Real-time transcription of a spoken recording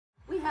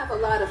have a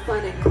lot of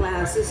fun in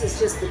class. This is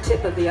just the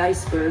tip of the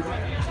iceberg.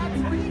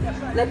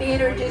 Let me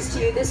introduce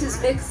to you, this is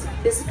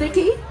Miss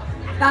Vicky,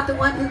 not the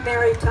one who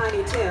married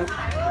Tiny Tim.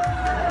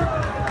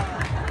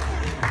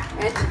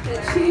 And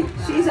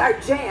she's our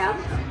jam.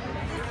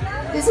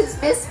 This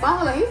is Miss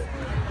Molly.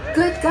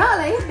 Good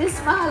golly, Miss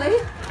Molly.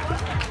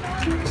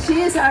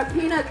 She is our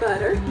peanut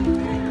butter.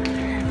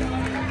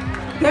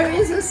 There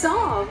is a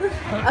song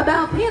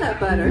about peanut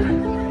butter.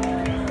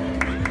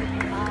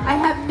 I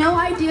have no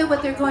idea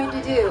what they're going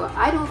to do.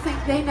 I don't think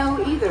they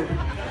know either.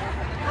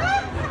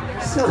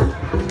 So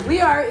we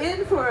are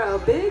in for a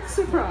big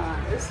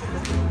surprise.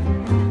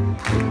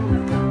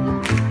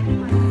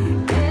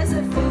 There's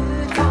a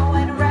food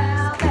going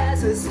around,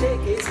 there's a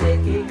sticky,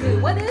 sticky goo.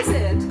 What is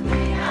it?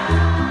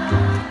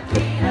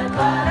 Peanut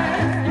butter.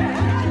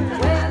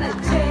 Well, it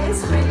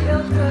tastes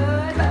real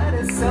good, but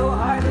it's so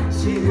hard to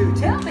chew.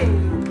 Tell me.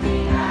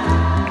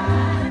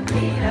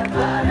 Peanut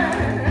butter.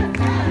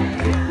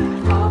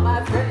 All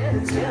my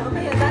friends tell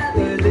me that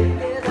they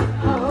live it the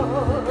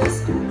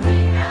most.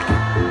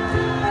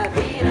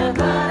 Peanut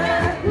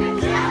butter.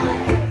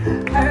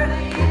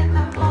 Early in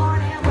the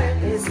morning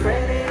when they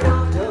spread it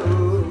on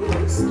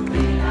toast.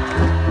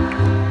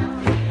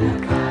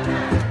 Peanut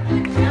butter.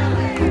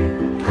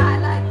 I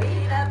like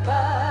peanut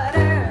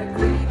butter,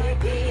 creamy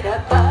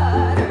peanut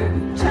butter,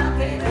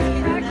 chunky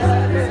peanut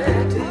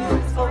butter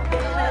too. Open a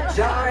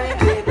jar and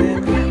give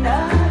it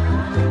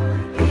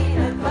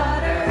peanut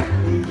butter,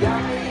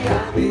 yummy,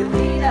 yummy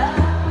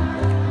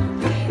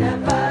peanut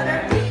butter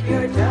in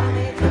your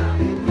tummy,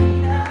 tummy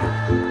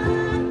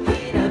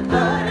peanut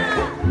butter,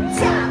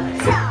 chow,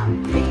 chow,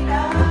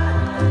 peanut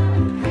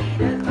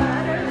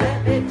butter, let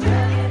me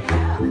tell you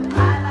now, I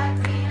like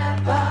peanut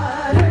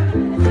butter,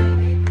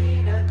 creamy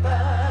peanut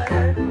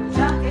butter,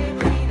 chunky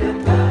peanut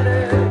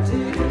butter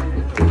too.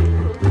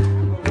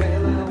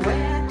 Well, I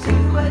went to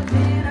a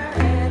dinner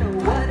and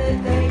what did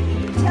they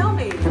eat? Tell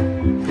me.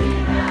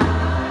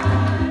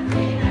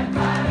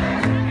 Well,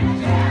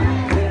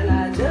 I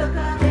took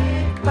a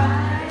big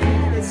bite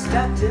and it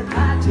stuck to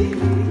my teeth.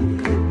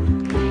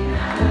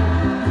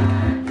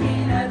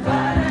 Peanut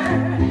butter.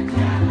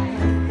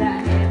 Now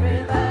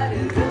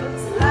everybody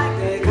looks like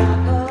they got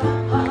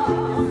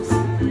lumps.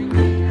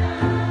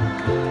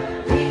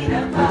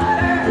 Peanut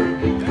butter.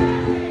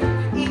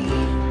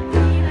 Eat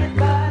peanut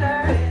butter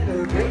in a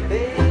great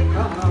big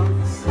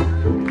crumps.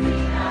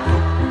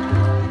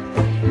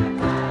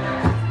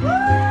 Woo!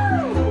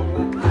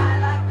 I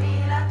like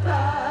peanut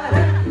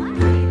butter,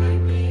 creamy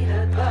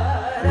peanut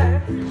butter,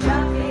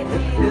 chunky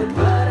peanut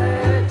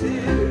butter too.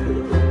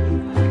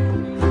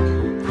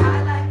 I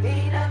like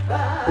peanut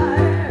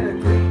butter,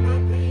 creamy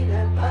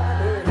peanut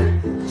butter,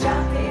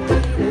 chunky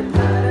peanut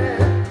butter,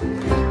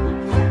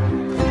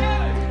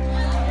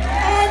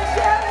 and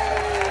jelly.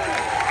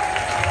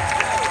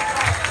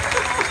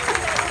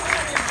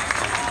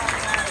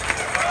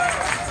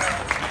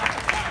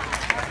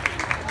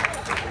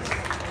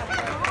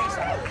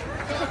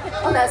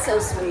 Oh, that's so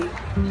sweet.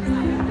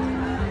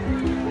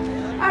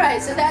 All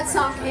right, so that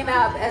song came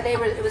out, and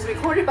it was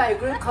recorded by a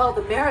group called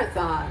the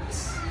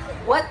Marathons.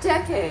 What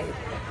decade?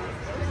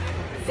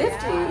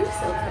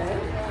 50s, okay.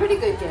 Pretty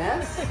good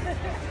guess.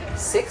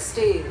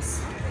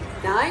 60s.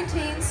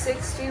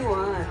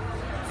 1961.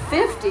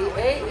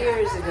 58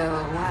 years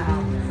ago,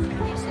 wow.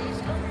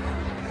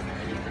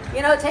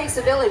 You know, it takes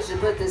a village to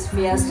put this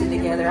fiesta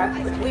together.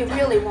 We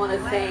really want to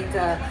thank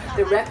the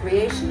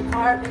recreation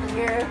department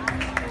here,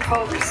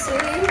 Culver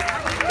City,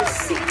 the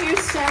senior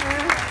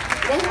center.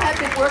 They have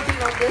been working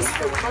on this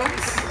for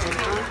months and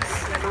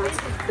months and months.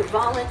 The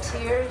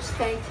volunteers,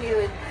 thank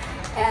you.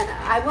 And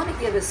I want to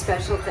give a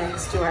special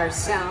thanks to our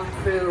sound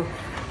crew.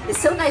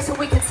 It's so nice when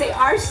we can say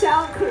our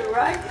sound crew,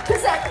 right?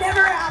 Because that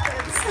never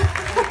happens.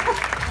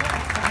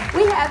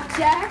 We have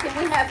Jack and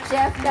we have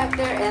Jeff back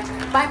there, and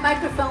my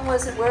microphone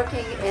wasn't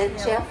working, and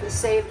Jeff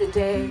saved the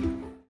day.